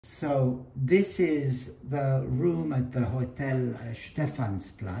So this is the room at the hotel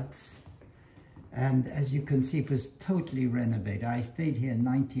Stephansplatz, and as you can see, it was totally renovated. I stayed here in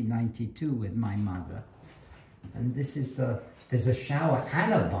 1992 with my mother, and this is there's a shower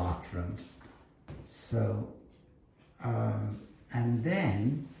and a bathroom. So and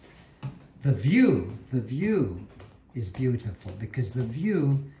then the view is beautiful, because the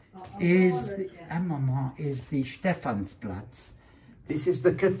view is the Stephansplatz. This is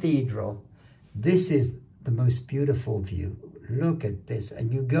the cathedral. This is the most beautiful view. Look at this.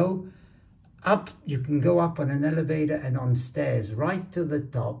 And you go up, you can go up on an elevator and on stairs right to the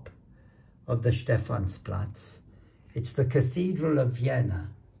top of the Stephansplatz. It's the Cathedral of Vienna.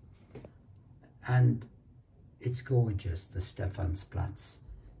 And it's gorgeous, the Stephansplatz.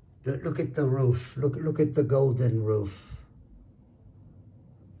 Look at the roof. Look at the golden roof.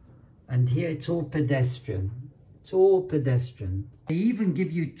 And here it's all pedestrian. It's all pedestrian. They even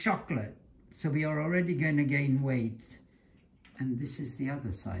give you chocolate, so we are already going to gain weight. And this is the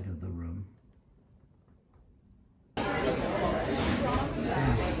other side of the room.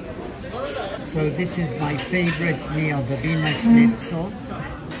 So this is my favorite meal, the Wiener Schnitzel.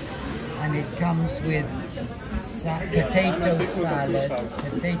 And it comes with potato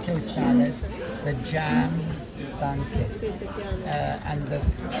salad, the jam, and the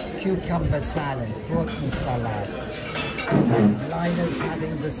cucumber salad, Gurken salad. And Lila's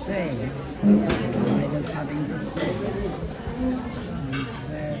having the same.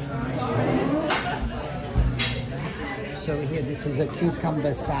 So here, this is a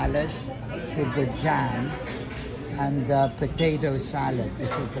cucumber salad with the jam and the potato salad.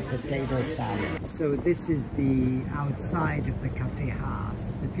 This is the potato salad. So this is the outside of the cafe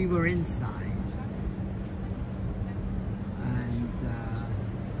house, but we were inside. And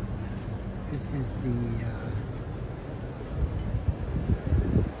this is the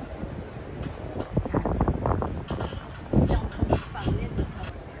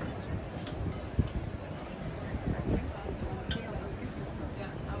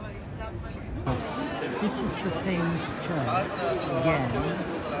this is the famous church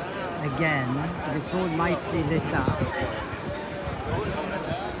again, it's all nicely lit up.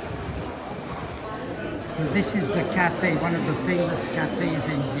 So this is the cafe, one of the famous cafes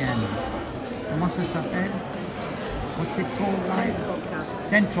in Vienna. Comment ça s'appelle? What's it called, Lila?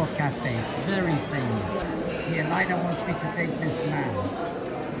 Central Cafe. It's very famous. Here, Lila wants me to take this now.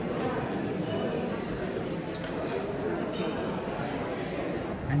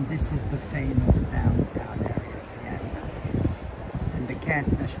 And this is the famous downtown area of Vienna. And the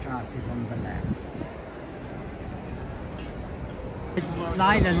Kärntnerstraße is on the left.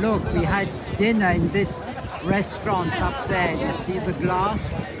 Lila, look, we had dinner in this restaurant up there. You see the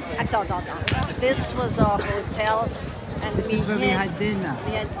glass? This was our hotel, and this is where we had dinner.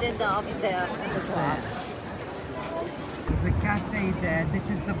 We had dinner up there in the glass. There's a cafe there. This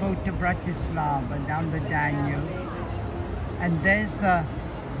is the boat to Bratislava down the Danube. And there's the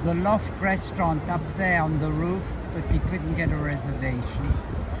Loft restaurant up there on the roof, but we couldn't get a reservation.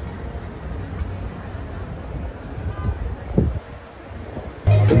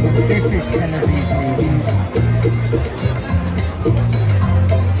 This is Tel Aviv.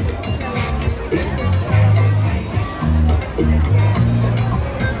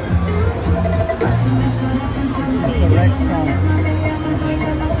 This is the restaurant.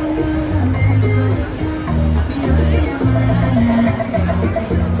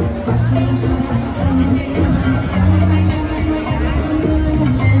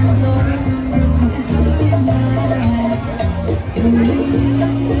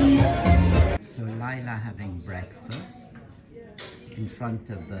 So Lila having breakfast in front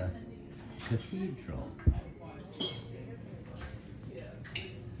of the cathedral.